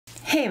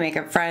Hey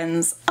makeup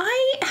friends,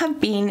 I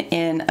have been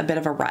in a bit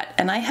of a rut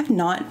and I have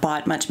not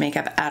bought much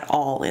makeup at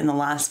all in the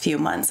last few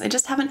months. I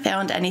just haven't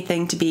found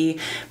anything to be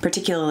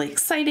particularly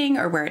exciting,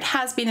 or where it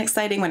has been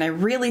exciting, when I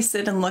really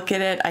sit and look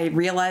at it, I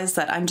realize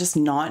that I'm just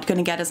not going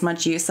to get as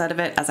much use out of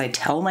it as I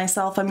tell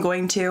myself I'm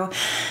going to.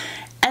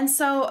 And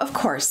so, of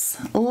course,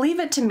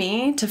 leave it to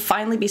me to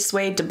finally be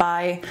swayed to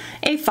buy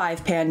a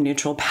 5-pan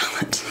neutral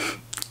palette.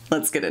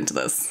 Let's get into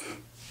this.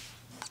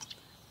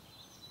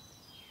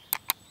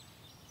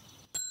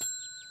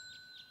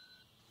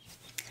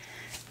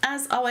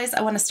 As always,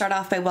 I want to start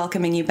off by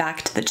welcoming you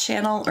back to the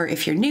channel, or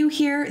if you're new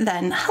here,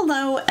 then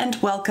hello and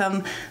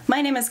welcome.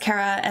 My name is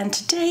Kara, and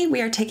today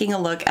we are taking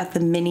a look at the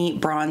mini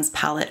bronze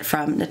palette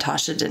from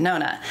Natasha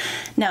Denona.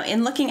 Now,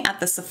 in looking at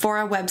the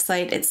Sephora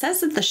website, it says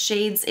that the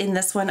shades in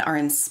this one are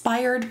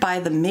inspired by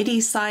the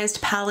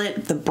midi-sized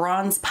palette, the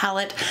bronze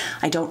palette.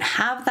 I don't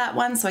have that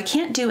one, so I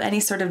can't do any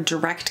sort of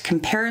direct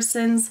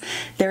comparisons.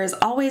 There is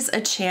always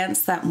a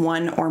chance that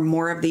one or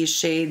more of these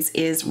shades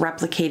is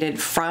replicated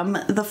from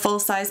the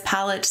full-size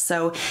palette.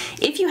 So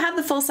if you have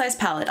the full-size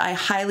palette, I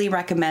highly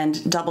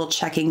recommend double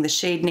checking the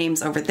shade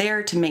names over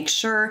there to make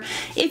sure,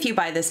 if you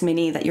buy this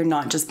mini, that you're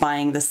not just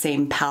buying the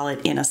same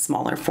palette in a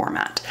smaller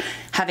format.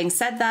 Having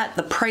said that,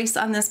 the price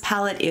on this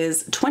palette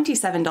is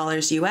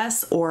 $27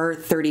 US or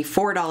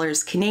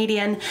 $34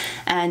 Canadian,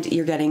 and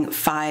you're getting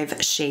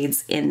 5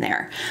 shades in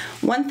there.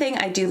 One thing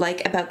I do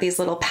like about these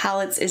little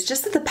palettes is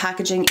just that the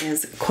packaging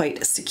is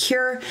quite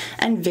secure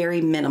and very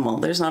minimal.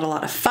 There's not a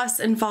lot of fuss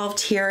involved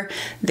here.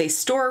 They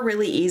store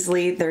really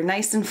easily. They're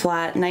nice and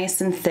flat,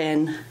 nice and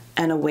thin,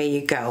 and away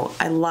you go.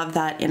 I love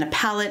that in a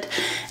palette,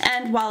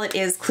 and while it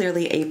is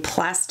clearly a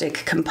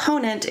plastic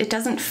component, it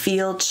doesn't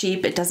feel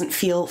cheap, it doesn't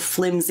feel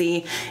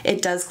flimsy,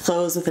 it does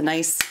close with a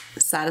nice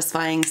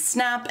satisfying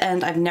snap,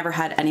 and I've never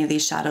had any of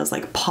these shadows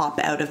like pop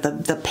out of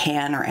the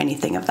pan or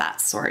anything of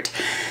that sort.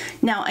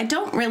 Now, I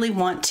don't really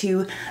want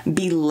to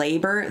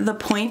belabor the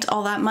point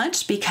all that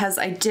much because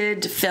I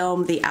did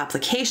film the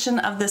application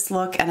of this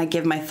look and I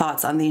give my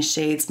thoughts on these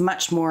shades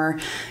much more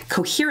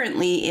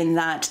coherently in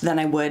that than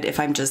I would if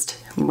I'm just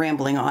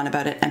rambling on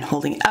about it and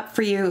holding it up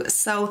for you.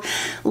 So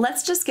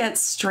let's just get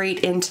straight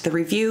into the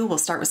review. We'll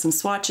start with some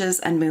swatches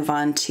and move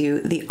on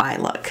to the eye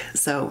look.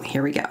 So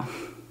here we go.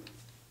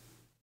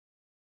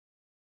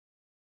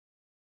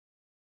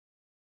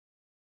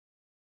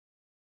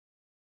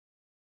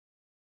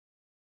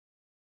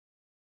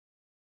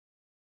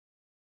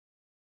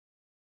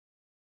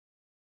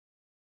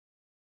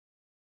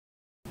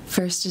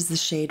 First is the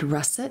shade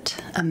Russet,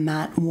 a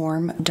matte,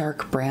 warm,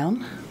 dark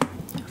brown,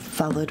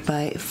 followed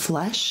by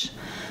Flesh,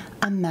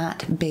 a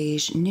matte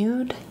beige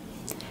nude.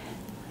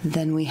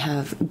 Then we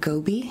have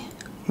Gobi,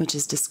 which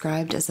is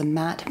described as a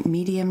matte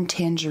medium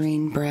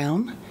tangerine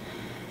brown.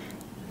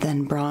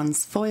 Then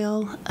Bronze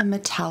Foil, a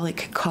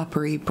metallic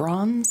coppery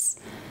bronze.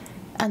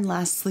 And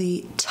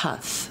lastly,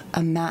 Tough,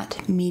 a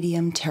matte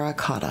medium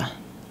terracotta.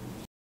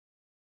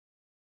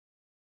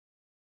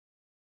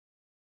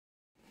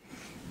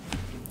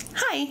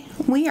 Hi,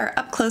 we are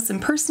up close and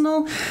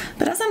personal,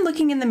 but as I'm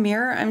looking in the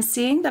mirror, I'm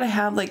seeing that I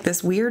have like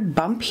this weird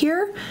bump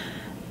here,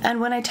 and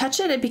when I touch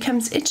it, it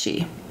becomes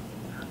itchy.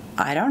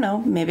 I don't know,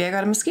 maybe I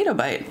got a mosquito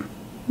bite.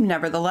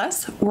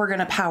 Nevertheless, we're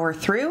gonna power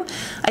through.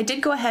 I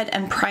did go ahead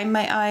and prime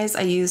my eyes.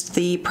 I used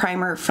the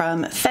primer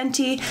from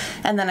Fenty,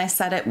 and then I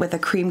set it with a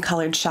cream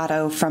colored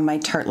shadow from my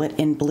Tartelette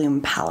in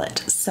Bloom palette.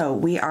 So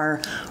we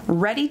are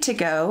ready to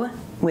go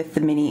with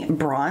the mini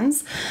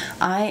bronze.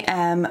 I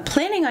am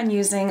planning on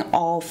using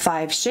all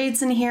 5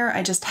 shades in here.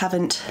 I just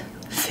haven't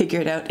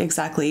figured out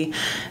exactly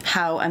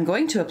how I'm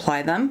going to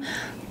apply them.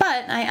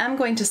 But I am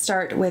going to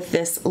start with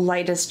this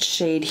lightest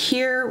shade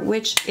here,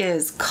 which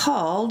is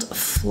called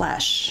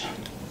Flesh.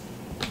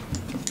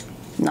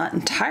 Not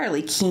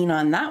entirely keen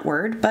on that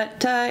word,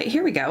 but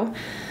here we go.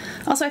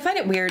 Also, I find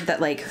it weird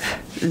that like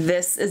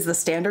this is the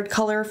standard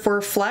color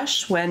for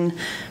Flesh when,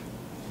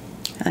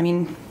 I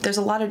mean, there's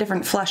a lot of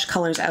different Flesh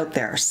colors out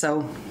there,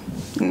 so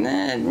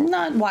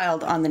not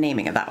wild on the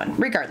naming of that one.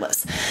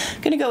 Regardless,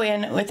 I'm gonna go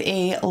in with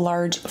a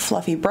large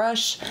fluffy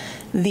brush.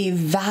 The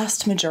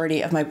vast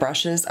majority of my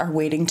brushes are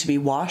waiting to be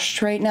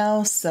washed right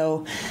now,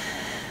 so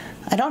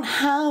I don't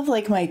have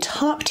like my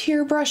top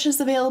tier brushes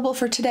available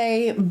for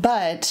today,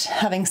 but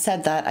having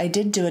said that, I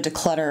did do a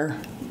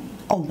declutter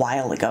a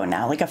while ago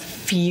now, like a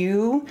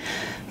few,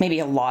 maybe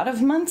a lot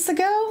of months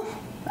ago.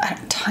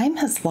 Time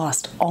has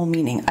lost all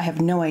meaning. I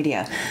have no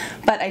idea.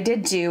 But I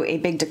did do a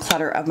big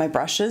declutter of my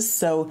brushes,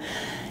 so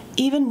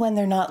even when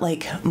they're not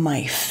like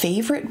my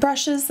favorite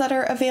brushes that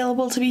are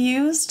available to be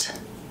used,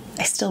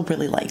 I still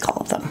really like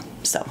all of them.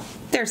 So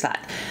there's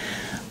that.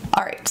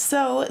 All right,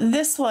 so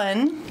this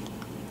one,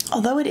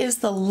 although it is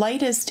the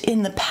lightest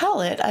in the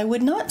palette, I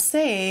would not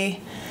say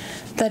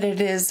that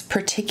it is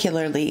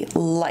particularly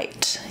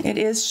light. It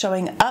is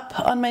showing up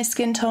on my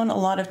skin tone a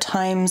lot of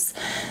times.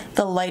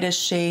 The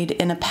lightest shade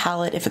in a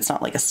palette, if it's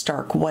not like a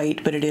stark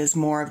white, but it is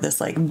more of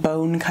this like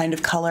bone kind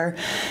of color,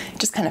 it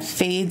just kind of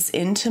fades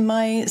into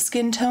my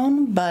skin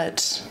tone,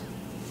 but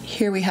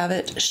here we have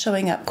it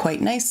showing up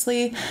quite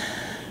nicely.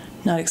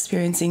 Not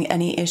experiencing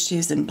any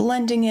issues in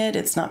blending it.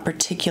 It's not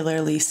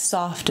particularly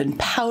soft and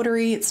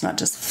powdery. It's not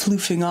just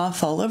floofing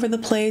off all over the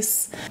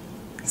place.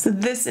 So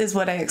this is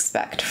what I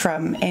expect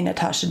from a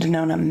Natasha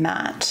Denona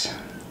matte,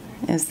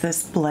 is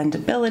this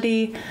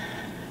blendability.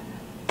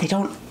 They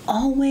don't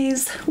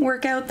always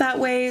work out that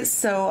way,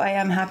 so I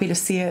am happy to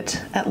see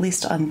it, at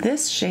least on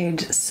this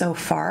shade so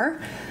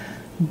far.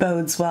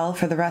 Bodes well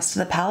for the rest of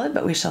the palette,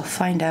 but we shall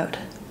find out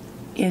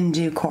in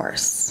due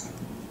course.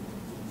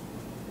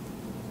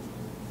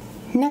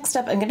 Next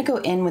up, I'm going to go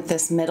in with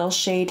this middle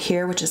shade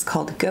here, which is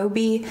called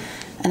Gobi,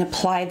 and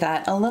apply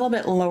that a little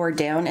bit lower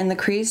down in the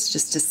crease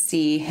just to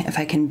see if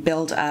I can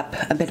build up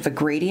a bit of a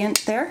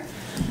gradient there.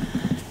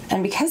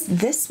 And because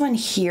this one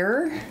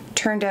here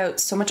turned out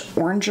so much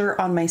oranger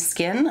on my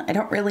skin, I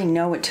don't really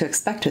know what to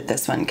expect with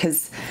this one,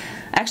 because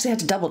I actually had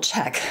to double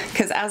check,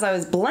 because as I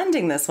was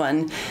blending this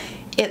one,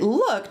 it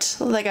looked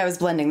like I was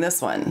blending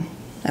this one.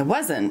 I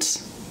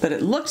wasn't, but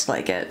it looked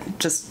like it,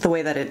 just the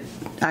way that it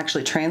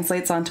actually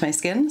translates onto my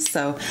skin.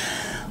 So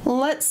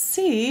let's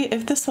see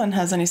if this one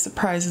has any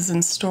surprises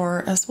in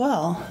store as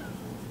well.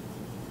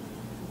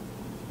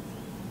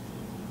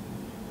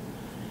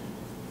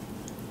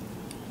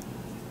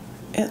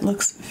 It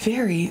looks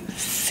very,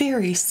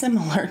 very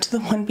similar to the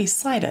one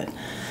beside it.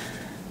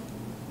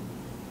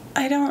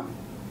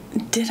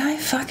 Did I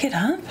fuck it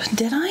up?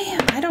 Did I?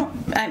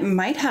 I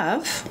might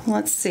have.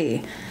 Let's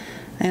see.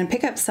 I'm gonna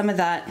pick up some of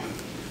that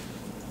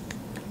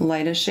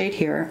lightest shade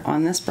here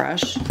on this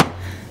brush.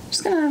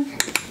 Just gonna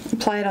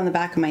apply it on the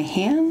back of my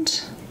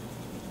hand.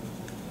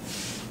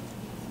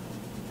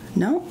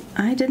 No,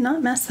 I did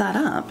not mess that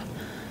up.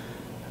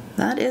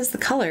 That is the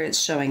color it's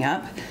showing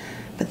up.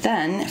 But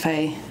then if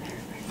I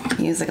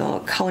use like a little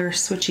color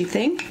switchy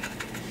thing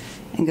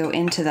and go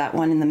into that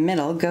one in the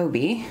middle,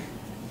 Gobi.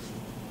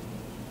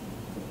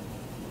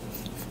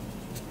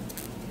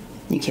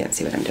 You can't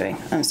see what I'm doing.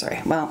 I'm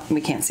sorry. Well,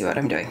 we can't see what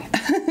I'm doing.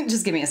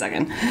 Just give me a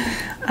second.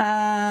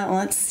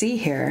 Let's see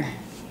here.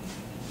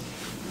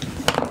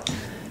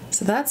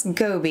 So that's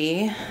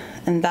Gobi,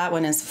 and that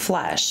one is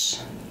Flesh.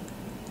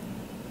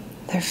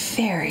 They're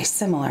very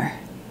similar.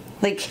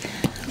 Like,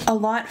 a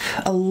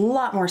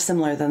lot more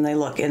similar than they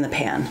look in the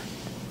pan.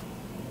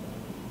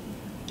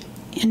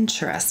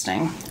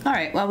 Interesting. All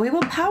right, well, we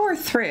will power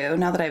through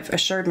now that I've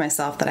assured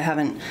myself that I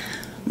haven't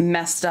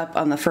messed up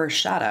on the first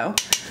shadow.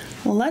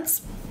 Well,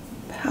 let's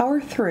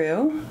power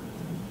through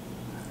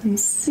and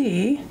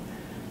see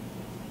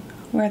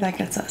where that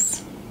gets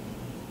us.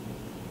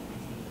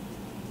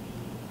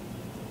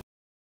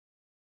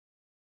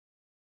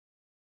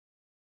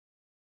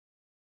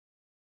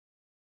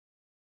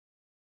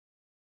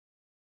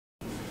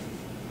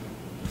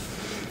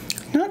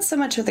 Not so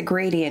much with a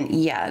gradient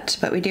yet,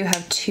 but we do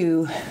have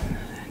two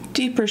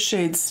deeper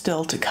shades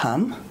still to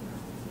come.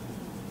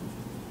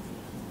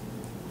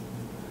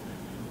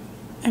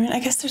 I mean, I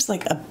guess there's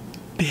like a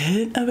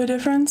bit of a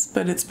difference,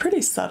 but it's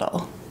pretty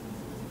subtle.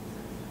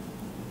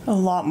 A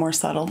lot more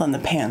subtle than the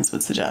pans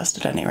would suggest,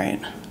 at any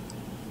rate.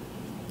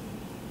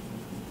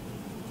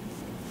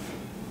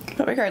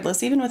 But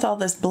regardless, even with all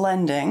this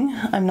blending,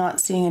 I'm not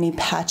seeing any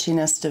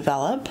patchiness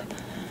develop.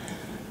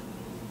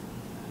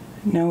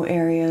 No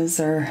areas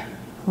are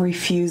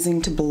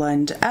refusing to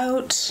blend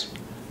out.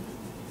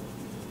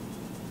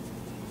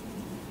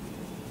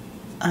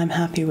 I'm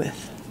happy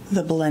with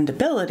the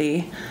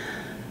blendability,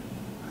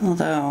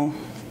 although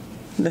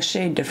the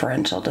shade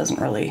differential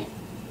doesn't really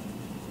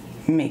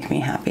make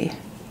me happy.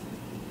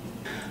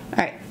 All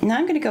right, now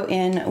I'm going to go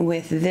in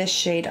with this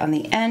shade on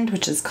the end,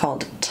 which is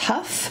called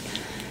Tough,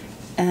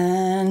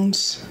 and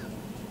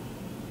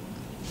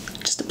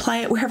just apply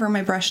it wherever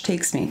my brush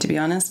takes me, to be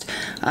honest.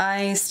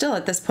 I still,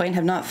 at this point,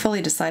 have not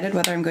fully decided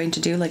whether I'm going to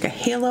do like a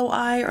halo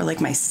eye or like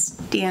my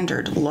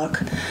standard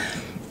look.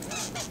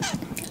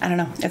 I don't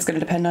know. It's going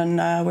to depend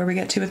on where we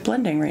get to with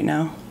blending right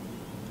now.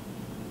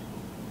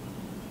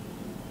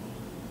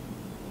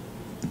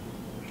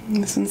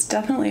 This one's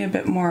definitely a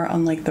bit more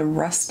on like the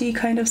rusty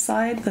kind of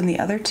side than the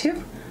other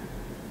two.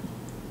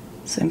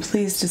 So I'm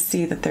pleased to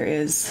see that there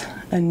is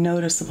a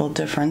noticeable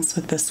difference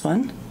with this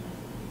one.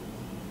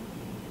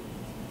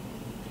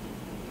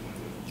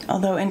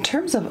 Although in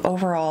terms of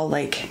overall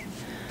like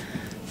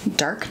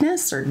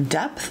darkness or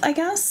depth, I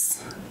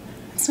guess,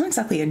 it's not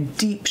exactly a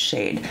deep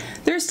shade.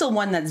 There's still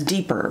one that's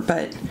deeper,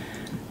 but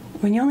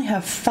when you only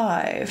have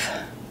 5,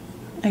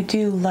 I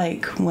do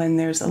like when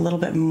there's a little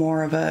bit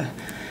more of a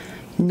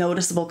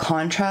noticeable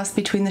contrast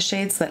between the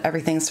shades, that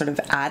everything's sort of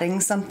adding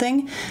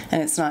something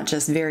and it's not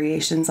just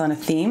variations on a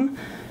theme,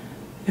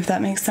 if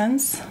that makes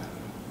sense.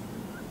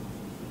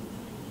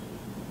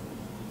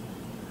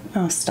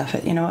 Oh, stuff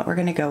it. You know what? We're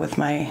going to go with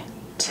my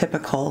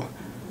typical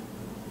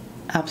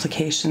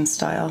application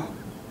style.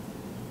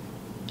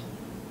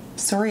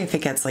 Sorry if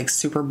it gets like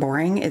super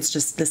boring. It's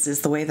just, this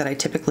is the way that I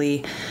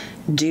typically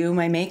do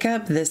my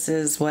makeup. This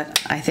is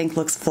what I think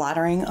looks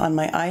flattering on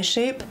my eye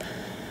shape.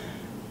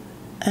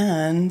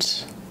 And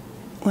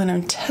when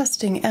I'm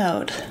testing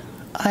out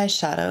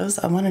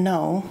eyeshadows, I want to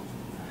know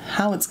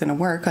how it's going to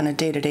work on a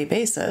day-to-day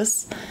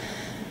basis.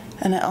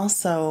 And I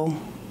also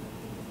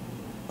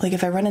like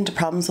if I run into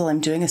problems while I'm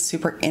doing a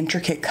super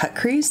intricate cut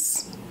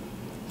crease,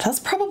 that's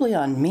probably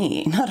on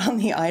me, not on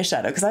the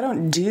eyeshadow, because I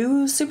don't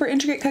do super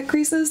intricate cut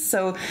creases.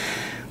 So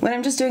when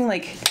I'm just doing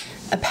like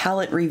a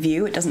palette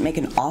review, it doesn't make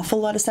an awful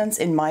lot of sense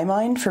in my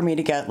mind for me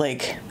to get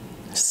like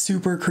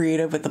super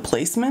creative with the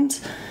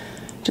placement,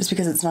 just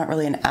because it's not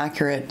really an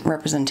accurate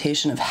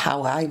representation of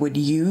how I would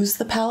use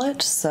the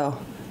palette.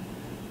 So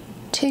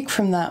take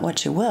from that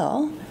what you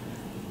will.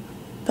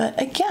 But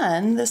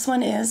again, this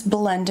one is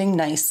blending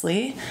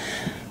nicely.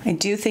 I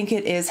do think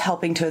it is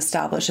helping to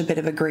establish a bit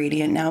of a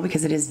gradient now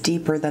because it is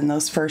deeper than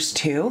those first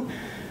two,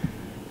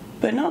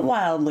 but not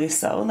wildly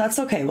so. That's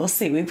okay, we'll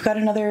see. We've got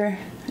another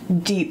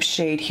deep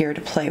shade here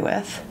to play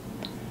with.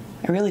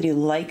 I really do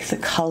like the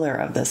color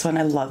of this one.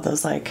 I love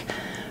those like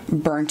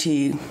burnt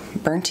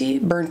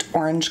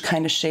orange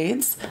kind of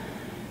shades.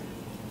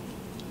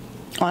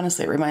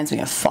 Honestly, it reminds me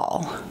of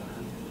fall,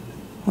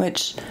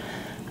 which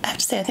I have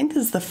to say, I think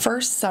this is the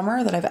first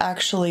summer that I've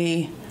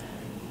actually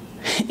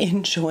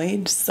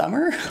enjoyed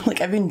summer.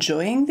 Like I'm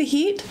enjoying the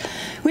heat,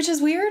 which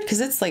is weird because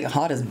it's like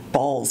hot as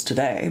balls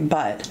today,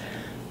 but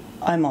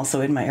I'm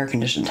also in my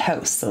air-conditioned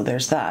house, so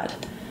there's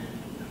that.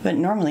 But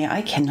normally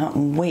I cannot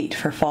wait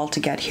for fall to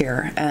get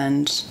here,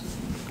 and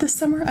this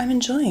summer I'm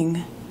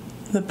enjoying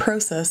the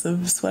process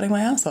of sweating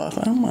my ass off.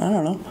 I don't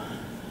know.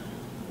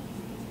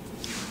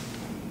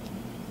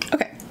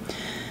 Okay,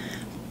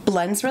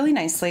 blends really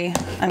nicely.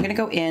 I'm gonna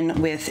go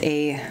in with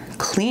a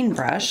clean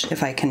brush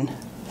if I can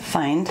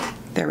find,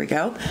 there we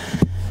go,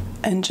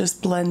 and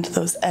just blend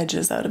those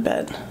edges out a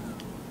bit.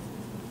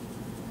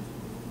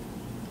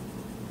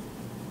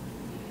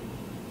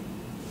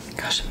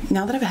 Gosh,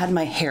 now that I've had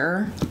my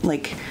hair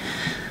like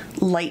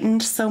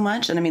lightened so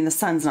much, and I mean the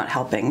sun's not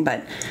helping,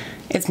 but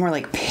it's more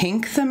like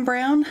pink than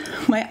brown,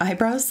 my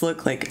eyebrows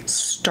look like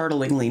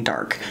startlingly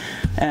dark,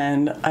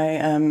 and I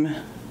am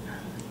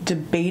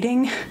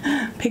debating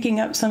picking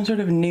up some sort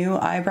of new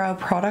eyebrow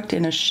product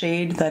in a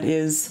shade that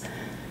is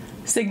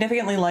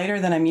significantly lighter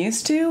than I'm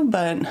used to,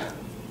 but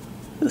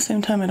at the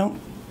same time I don't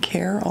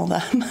care all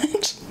that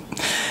much.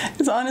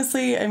 Because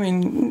honestly, I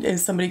mean,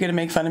 is somebody gonna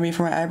make fun of me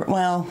for my eyebrow?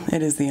 Well,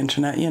 it is the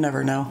internet, you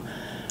never know.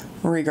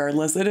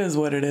 Regardless, it is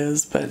what it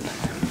is, but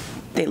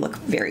they look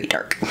very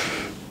dark.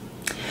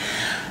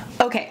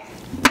 Okay,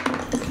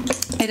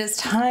 it is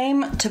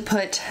time to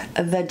put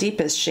the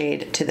deepest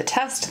shade to the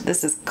test.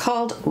 This is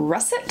called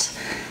Russet,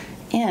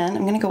 and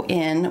I'm gonna go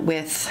in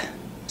with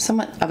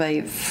somewhat of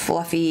a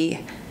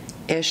fluffy-ish,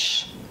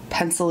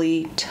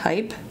 pencil-y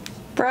type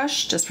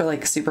brush, just for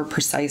like super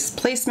precise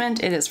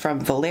placement. It is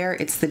from Volair,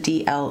 it's the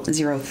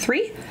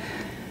DL03.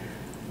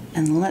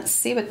 And let's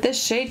see what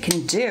this shade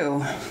can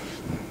do.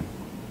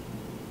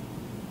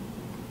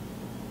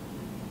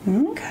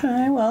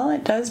 Okay, well,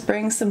 it does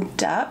bring some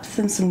depth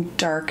and some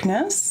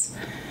darkness.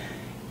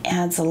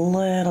 Adds a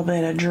little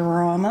bit of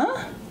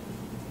drama.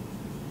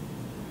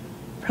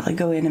 Probably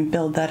go in and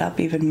build that up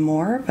even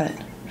more, but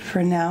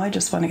for now I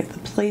just want to get the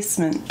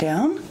placement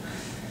down.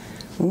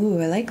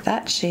 Ooh, I like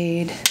that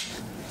shade.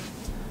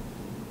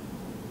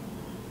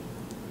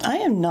 I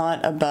am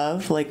not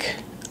above like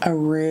a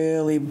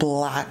really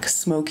black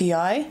smoky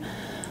eye,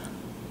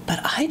 but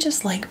I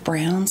just like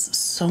browns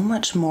so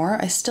much more.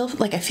 I still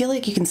like, I feel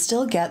like you can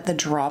still get the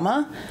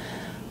drama,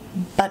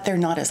 but they're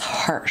not as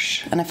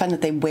harsh, and I find that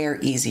they wear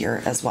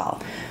easier as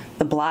well.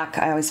 The black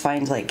I always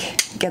find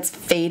like gets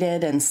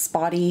faded and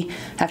spotty.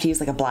 I have to use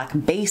like a black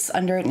base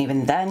under it, and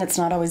even then it's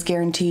not always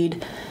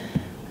guaranteed.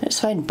 I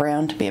just find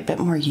brown to be a bit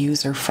more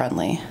user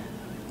friendly.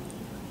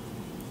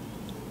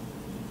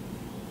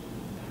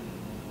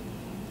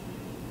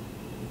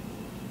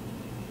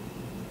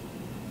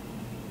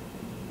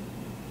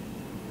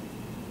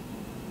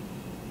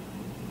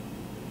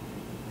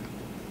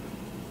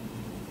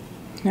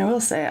 I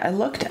will say, I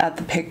looked at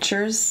the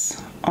pictures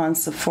on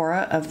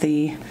Sephora of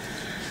the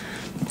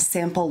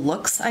sample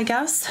looks, I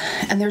guess,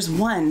 and there's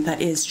one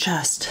that is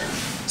just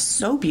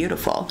so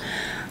beautiful.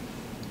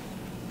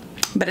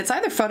 But it's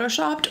either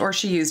photoshopped or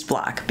she used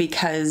black,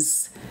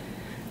 because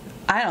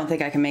I don't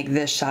think I can make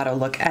this shadow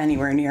look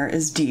anywhere near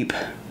as deep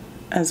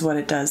as what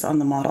it does on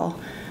the model.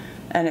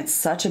 And it's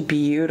such a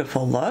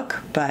beautiful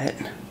look, but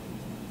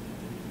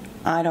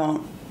I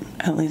don't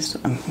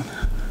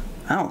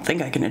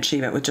think I can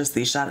achieve it with just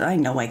these shadows. I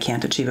know I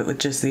can't achieve it with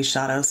just these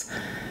shadows.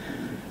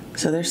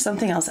 So there's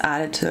something else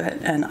added to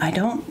it, and I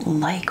don't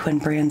like when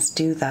brands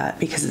do that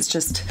because it's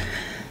just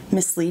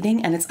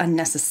misleading, and it's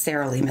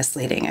unnecessarily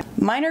misleading.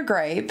 Minor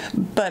gripe,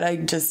 but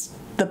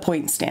the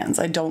point stands.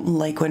 I don't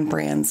like when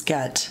brands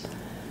get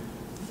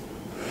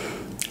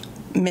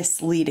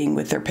misleading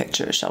with their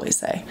pictures, shall we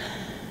say.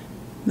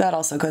 That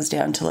also goes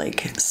down to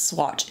like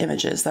swatch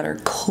images that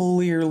are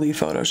clearly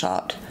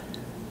photoshopped.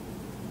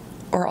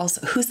 Or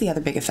also, who's the other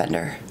big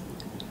offender?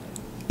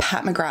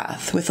 Pat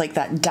McGrath with like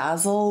that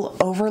dazzle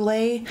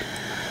overlay.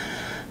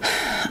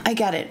 I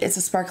get it, it's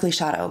a sparkly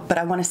shadow, but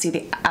I want to see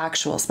the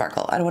actual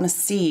sparkle. I don't want to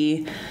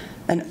see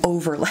an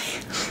overlay.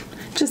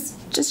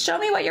 Just show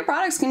me what your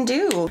products can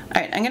do. All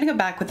right, I'm gonna go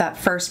back with that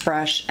first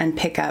brush and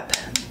pick up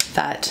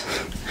that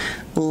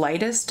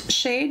lightest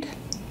shade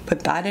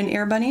put that in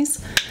Air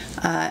Bunnies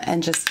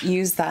and just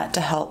use that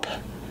to help,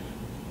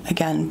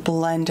 again,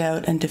 blend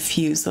out and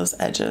diffuse those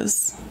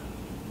edges.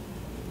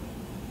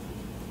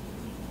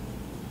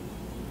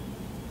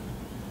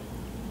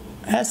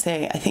 I gotta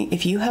say, I think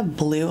if you have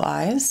blue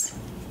eyes,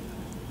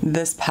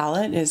 this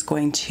palette is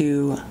going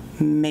to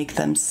make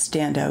them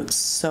stand out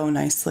so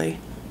nicely.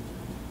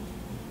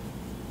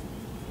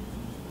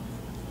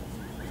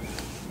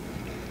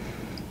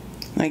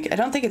 Like, I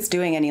don't think it's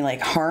doing any like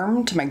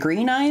harm to my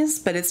green eyes,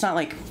 but it's not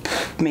like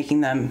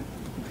making them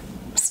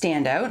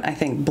stand out. I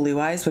think blue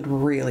eyes would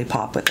really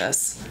pop with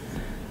this.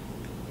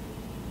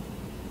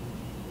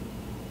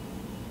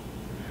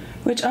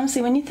 Which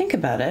honestly, when you think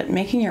about it,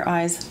 making your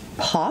eyes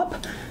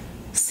pop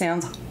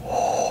sounds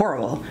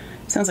horrible.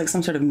 Sounds like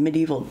some sort of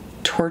medieval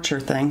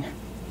torture thing.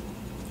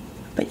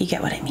 But you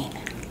get what I mean.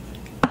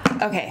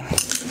 Okay,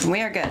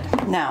 we are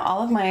good. Now,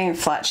 all of my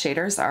flat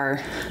shaders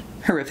are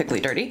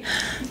horrifically dirty.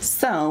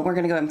 So we're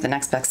gonna go in with the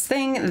next best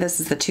thing. This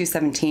is the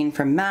 217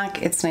 from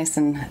MAC. It's nice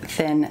and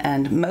thin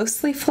and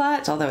mostly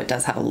flat, although it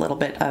does have a little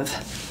bit of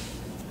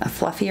a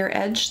fluffier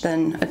edge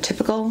than a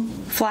typical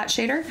flat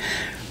shader.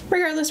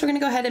 Regardless, we're gonna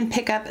go ahead and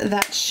pick up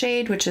that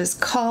shade, which is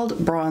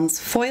called Bronze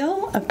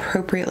Foil,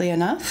 appropriately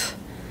enough.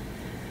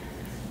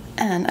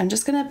 And I'm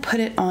just gonna put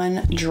it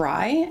on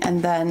dry,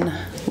 and then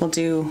we'll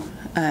do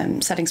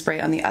setting spray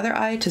on the other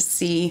eye to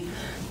see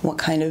what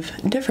kind of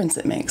difference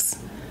it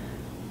makes.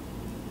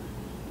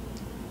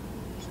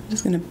 I'm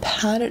just gonna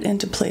pat it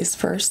into place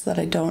first so that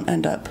I don't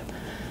end up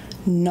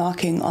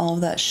knocking all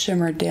of that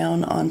shimmer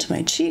down onto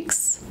my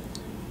cheeks.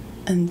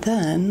 And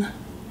then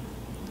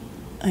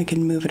I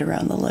can move it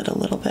around the lid a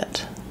little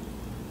bit.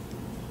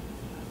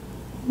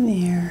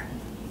 There.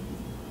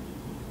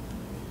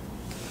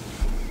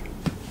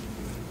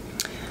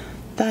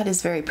 That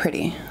is very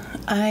pretty.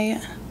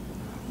 I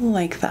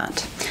like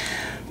that.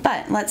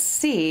 But let's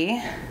see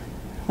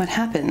what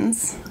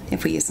happens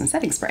if we use some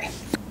setting spray.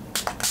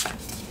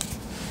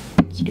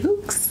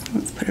 Okey-dokes.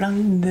 Let's put it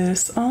on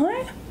this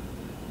eye.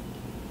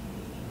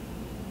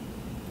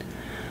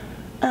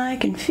 I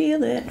can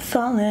feel it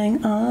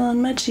falling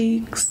on my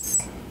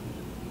cheeks.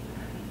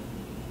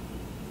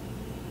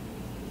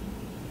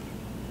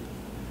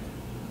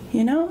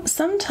 You know,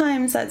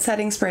 sometimes that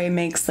setting spray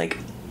makes like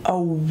a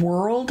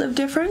world of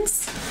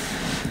difference.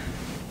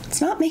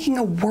 It's not making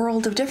a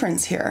world of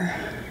difference here,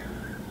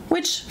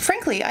 which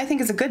frankly I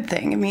think is a good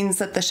thing. It means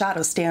that the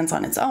shadow stands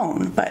on its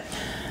own, but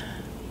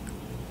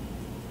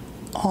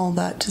all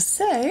that to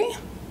say,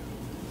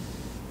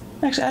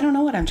 actually I don't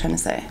know what I'm trying to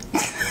say.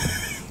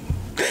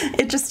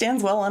 It just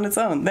stands well on its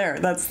own. There,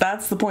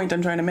 that's the point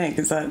I'm trying to make,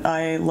 is that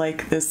I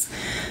like this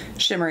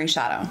shimmery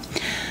shadow.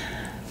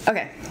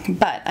 Okay,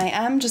 but I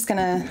am just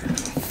gonna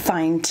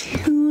fine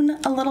tune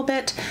a little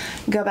bit,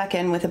 go back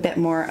in with a bit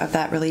more of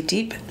that really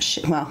deep,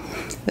 well,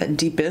 the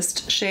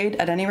deepest shade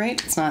at any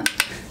rate. It's not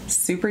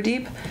super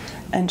deep,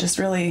 and just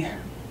really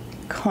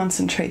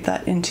concentrate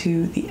that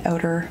into the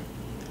outer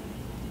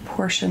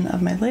portion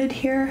of my lid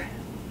here.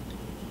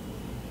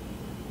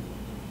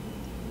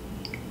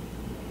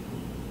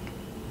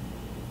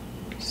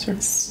 Sort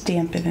of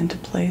stamp it into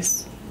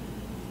place.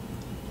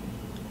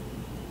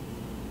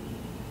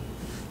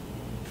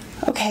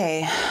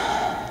 Okay,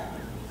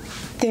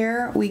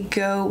 there we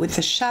go with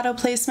the shadow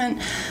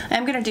placement.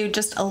 I'm gonna do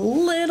just a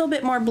little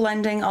bit more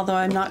blending, although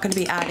I'm not gonna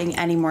be adding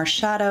any more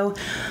shadow.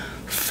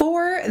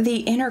 For the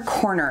inner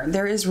corner,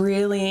 there is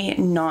really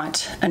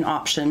not an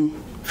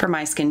option for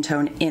my skin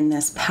tone in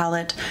this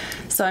palette.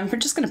 So I'm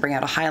just gonna bring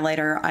out a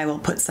highlighter. I will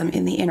put some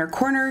in the inner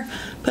corner,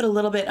 put a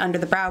little bit under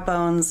the brow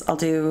bones. I'll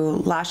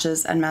do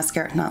lashes and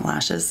mascara, not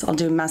lashes. I'll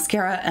do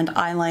mascara and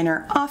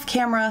eyeliner off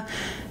camera,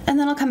 and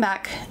then I'll come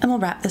back and we'll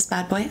wrap this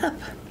bad boy up.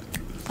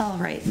 All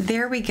right,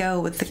 there we go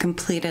with the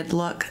completed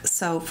look.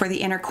 So for the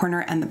inner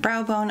corner and the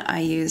brow bone, I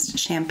used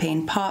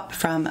Champagne Pop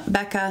from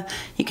Becca.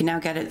 You can now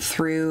get it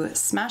through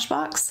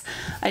Smashbox.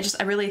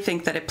 I really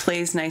think that it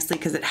plays nicely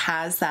because it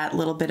has that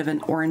little bit of an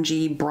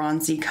orangey,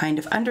 bronzy kind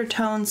of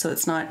undertone, so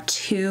it's not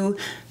too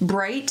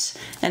bright,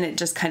 and it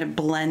just kind of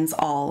blends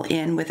all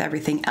in with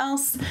everything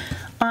else.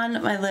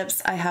 On my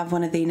lips, I have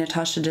one of the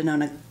Natasha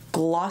Denona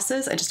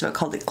glosses. I just about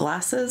called it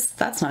glasses.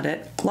 That's not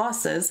it.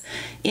 Glosses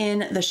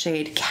in the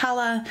shade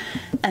Calla.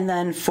 And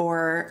then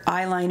for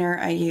eyeliner,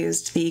 I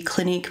used the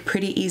Clinique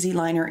Pretty Easy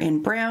Liner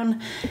in brown.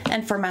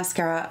 And for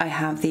mascara, I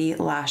have the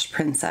Lash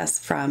Princess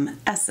from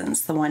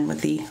Essence, the one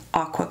with the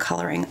aqua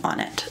coloring on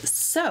it.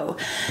 So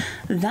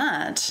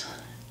that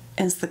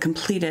is the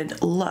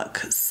completed look.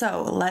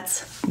 So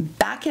let's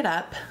back it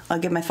up. I'll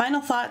give my final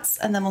thoughts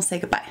and then we'll say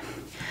goodbye.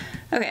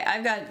 Okay,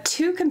 I've got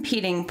two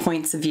competing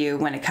points of view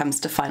when it comes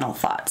to final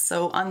thoughts.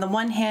 So on the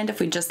one hand, if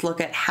we just look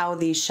at how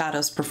these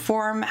shadows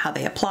perform, how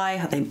they apply,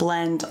 how they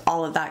blend,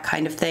 all of that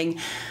kind of thing,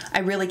 I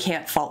really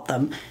can't fault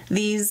them.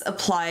 These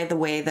apply the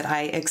way that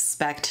I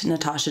expect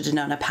Natasha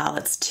Denona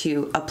palettes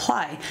to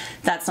apply.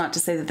 That's not to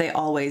say that they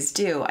always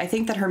do. I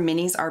think that her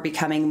minis are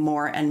becoming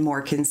more and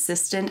more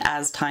consistent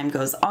as time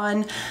goes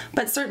on,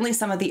 but certainly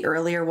some of the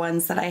earlier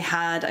ones that I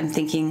had, I'm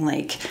thinking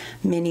like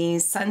Mini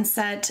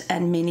Sunset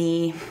and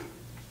Mini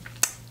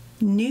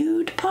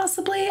Nude,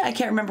 possibly. I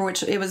can't remember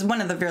which. It was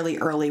one of the really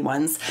early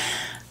ones.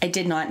 I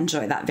did not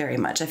enjoy that very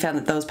much. I found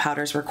that those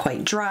powders were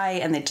quite dry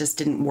and they just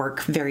didn't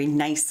work very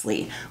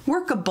nicely.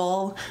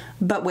 Workable,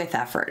 but with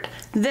effort.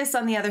 This,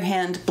 on the other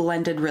hand,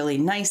 blended really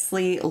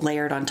nicely,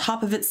 layered on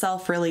top of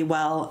itself really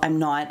well. I'm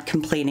not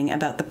complaining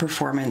about the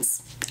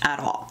performance at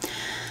all.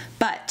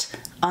 But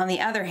on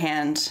the other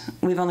hand,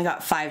 we've only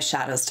got 5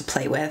 shadows to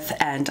play with,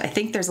 and I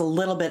think there's a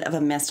little bit of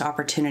a missed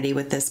opportunity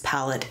with this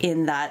palette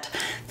in that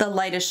the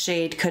lightest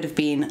shade could have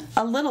been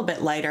a little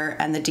bit lighter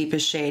and the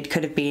deepest shade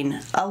could have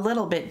been a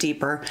little bit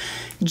deeper,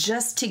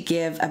 just to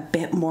give a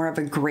bit more of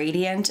a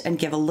gradient and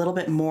give a little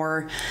bit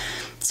more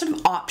sort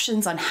of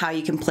options on how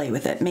you can play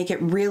with it. Make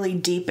it really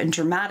deep and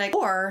dramatic,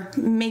 or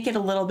make it a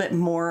little bit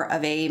more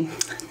of a,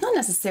 not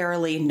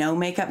necessarily no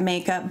makeup,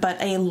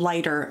 but a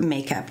lighter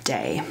makeup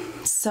day.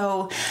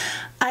 So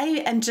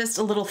I am just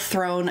a little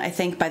thrown, I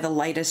think, by the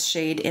lightest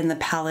shade in the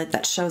palette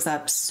that shows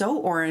up so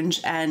orange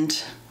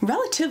and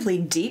relatively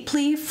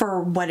deeply for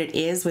what it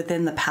is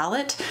within the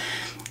palette.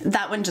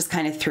 That one just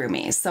kind of threw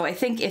me. So I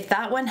think if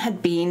that one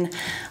had been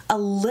a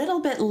little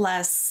bit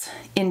less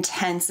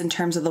intense in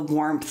terms of the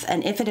warmth,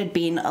 and if it had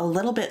been a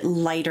little bit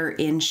lighter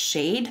in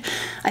shade,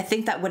 I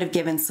think that would have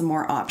given some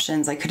more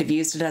options. I could have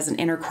used it as an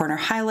inner corner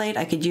highlight.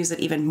 I could use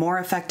it even more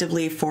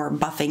effectively for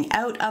buffing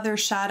out other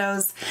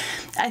shadows.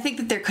 I think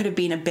that there could have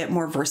been a bit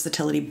more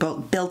versatility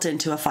built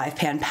into a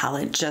 5-pan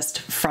palette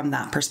just from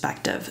that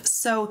perspective.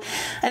 So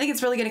I think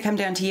it's really going to come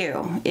down to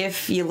you.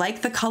 If you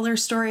like the color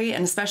story,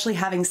 and especially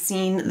having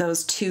seen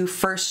those 2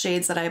 first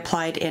shades that I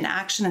applied in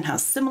action and how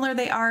similar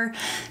they are,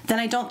 then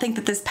I don't think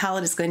that this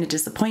palette is going to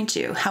disappoint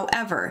you.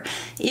 However,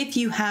 if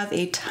you have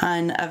a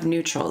ton of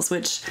neutrals,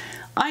 which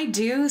I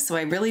do, so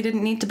I really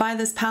didn't need to buy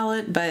this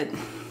palette, but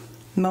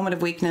moment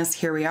of weakness,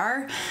 here we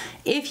are.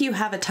 If you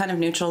have a ton of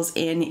neutrals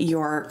in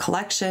your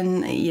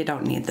collection, you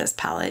don't need this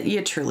palette.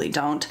 You truly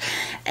don't.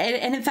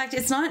 And in fact,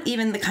 it's not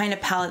even the kind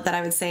of palette that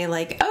I would say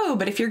like, oh,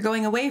 but if you're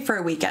going away for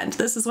a weekend,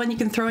 this is one you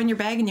can throw in your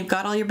bag and you've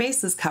got all your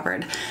bases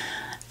covered.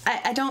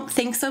 I don't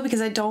think so,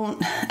 because I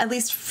don't, at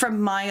least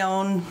from my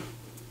own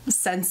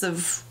sense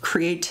of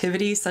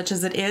creativity such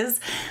as it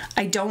is,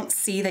 I don't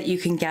see that you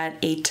can get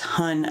a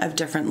ton of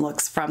different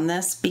looks from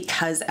this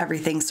because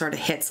everything sort of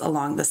hits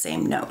along the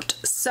same note.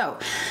 So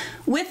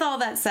with all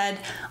that said,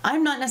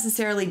 I'm not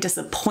necessarily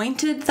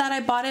disappointed that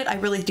I bought it. I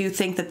really do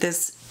think that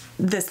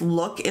this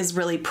look is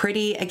really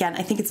pretty. Again,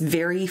 I think it's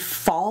very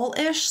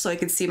fall-ish, so I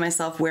could see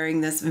myself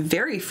wearing this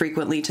very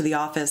frequently to the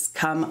office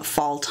come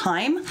fall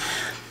time.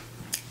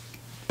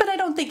 But I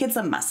don't think it's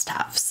a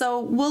must-have. So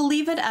we'll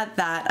leave it at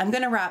that. I'm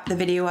gonna wrap the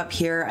video up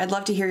here. I'd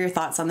love to hear your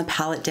thoughts on the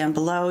palette down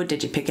below.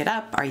 Did you pick it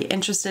up? Are you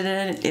interested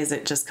in it? Is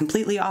it just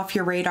completely off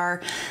your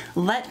radar?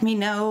 Let me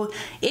know.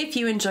 If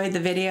you enjoyed the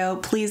video,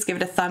 please give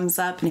it a thumbs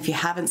up. And if you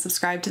haven't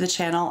subscribed to the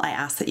channel, I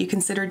ask that you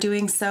consider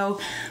doing so.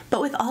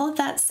 But with all of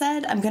that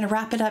said, I'm gonna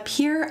wrap it up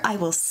here. I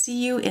will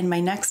see you in my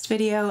next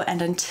video.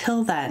 And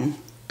until then,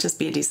 just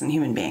be a decent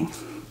human being.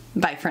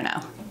 Bye for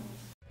now.